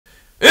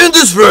In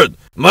this thread,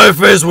 my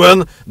face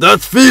when,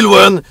 that feel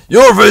when,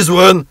 your face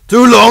when,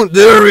 too long,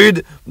 didn't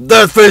read,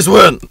 that face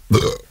when.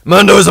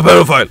 Mando is a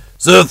pedophile.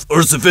 Seth or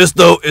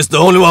Sophisto is the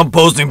only one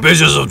posting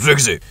pictures of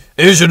Trixie.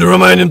 And you should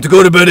remind him to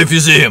go to bed if you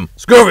see him.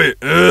 Scruffy.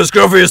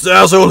 Scruffy is the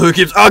asshole who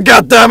keeps— oh,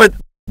 goddammit!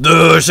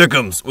 The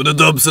Shickums, with the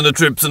dubs and the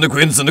trips and the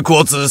quints and the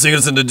quads and the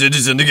singles and the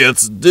digits and the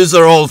gets. These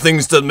are all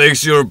things that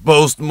makes your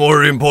post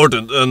more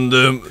important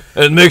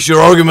and makes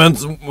your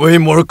arguments way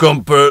more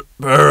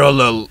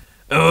parallel.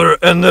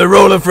 And the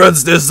roll and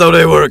threads, this is how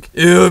they work.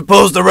 You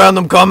post a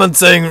random comment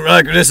saying,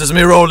 like, this is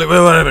me rolling,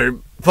 whatever.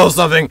 Post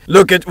something,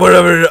 look at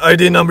whatever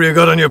ID number you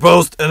got on your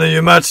post, and then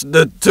you match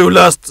the two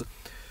last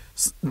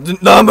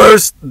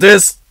numbers.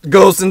 This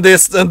goes in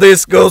this, and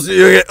this goes,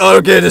 you get—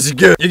 okay, this is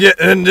good. You get—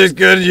 and this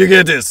good, you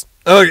get this.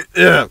 Okay,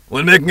 yeah.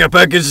 When making a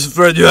package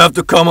thread, you have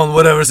to comment on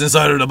whatever's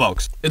inside of the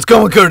box. It's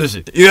common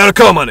courtesy. You gotta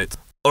comment it.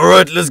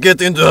 Alright, let's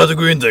get into how to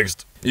green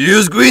text. You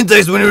use green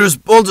text when you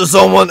respond to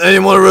someone and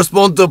you want to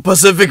respond to a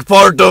specific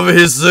part of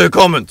his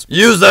comment.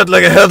 Use that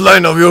like a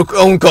headline of your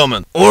own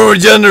comment. Or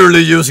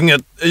generally using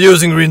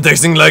green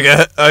texting like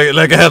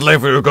a headline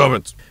for your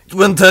comment.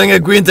 When telling a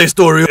green text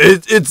story,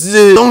 it's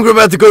some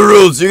grammatical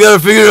rules. You gotta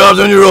figure it out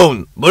on your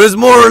own. But it's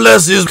more or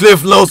less just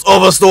cliff notes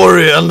of a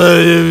story and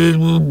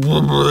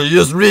you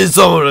just read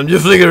some of them. You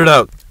figure it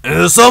out.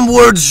 Some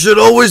words should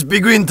always be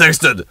green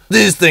texted.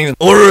 These things.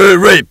 Or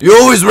rape. You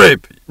always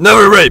rape.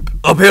 Never rape.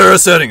 Up here are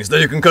settings that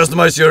you can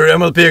customize your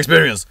MLP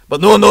experience. But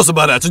no one knows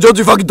about that, so don't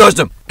you fucking touch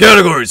them.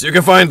 Categories. You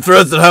can find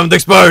threads that haven't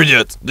expired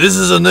yet. This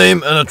is a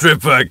name and a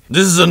trip flag.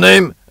 This is a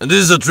name and this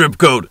is a trip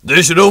code.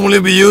 They should only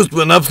be used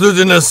when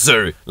absolutely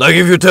necessary. Like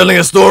if you're telling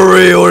a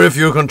story, or if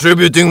you're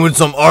contributing with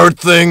some art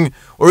thing,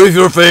 or if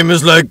you're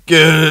famous like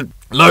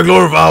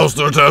Lord Faust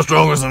or Tara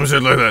Strong or some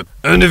shit like that.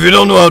 And if you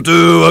don't know how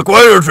to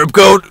acquire a trip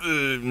code,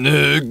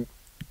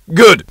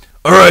 good.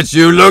 Alright,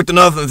 you lurked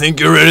enough and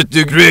think you're ready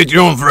to create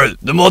your own thread.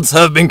 The mods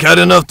have been kind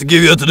enough to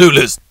give you a to-do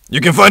list.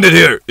 You can find it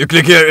here. You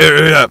click here,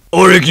 yeah.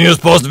 Or you can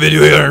just pause the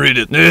video here and read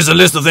it. There is a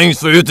list of things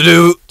for you to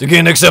do to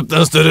gain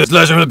acceptance to the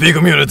 /MLP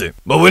community.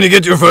 But when you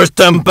get your first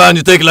 10 ban,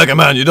 you take it like a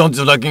man. You don't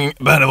just like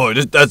ban avoid.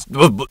 That's—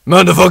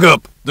 man the fuck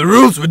up. The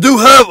rules we do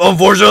have on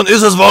Fortune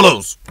is as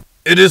follows.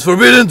 It is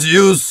forbidden to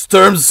use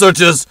terms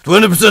such as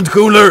 20%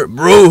 cooler,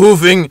 bro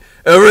hoofing,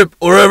 a rip,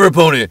 or ever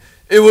pony.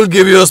 It will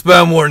give you a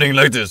spam warning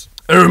like this.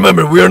 And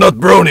remember, we are not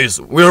bronies,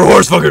 we are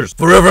horsefuckers.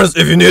 For reference,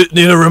 if you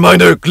need a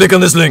reminder, click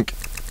on this link.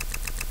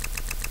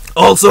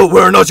 Also,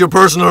 we're not your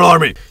personal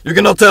army. You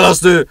cannot tell us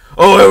to—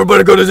 oh,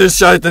 everybody go to this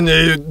shite and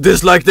you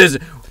dislike this.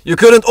 You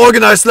couldn't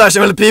organize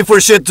 /MLP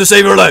for shit to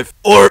save your life.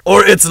 Or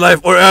its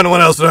life, or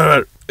anyone else.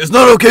 It's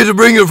not okay to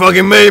bring your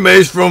fucking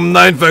Mays from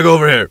 9fag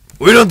over here.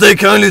 We don't take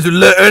kindly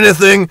to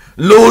anything,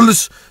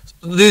 lols,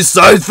 these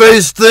side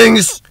face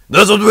things.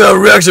 That's what we have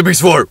reaction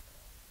pics for.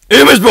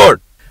 Image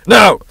board!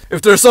 Now,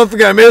 if there's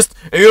something I missed,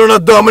 and you're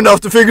not dumb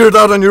enough to figure it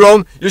out on your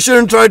own, you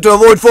shouldn't try to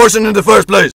avoid fortune in the first place.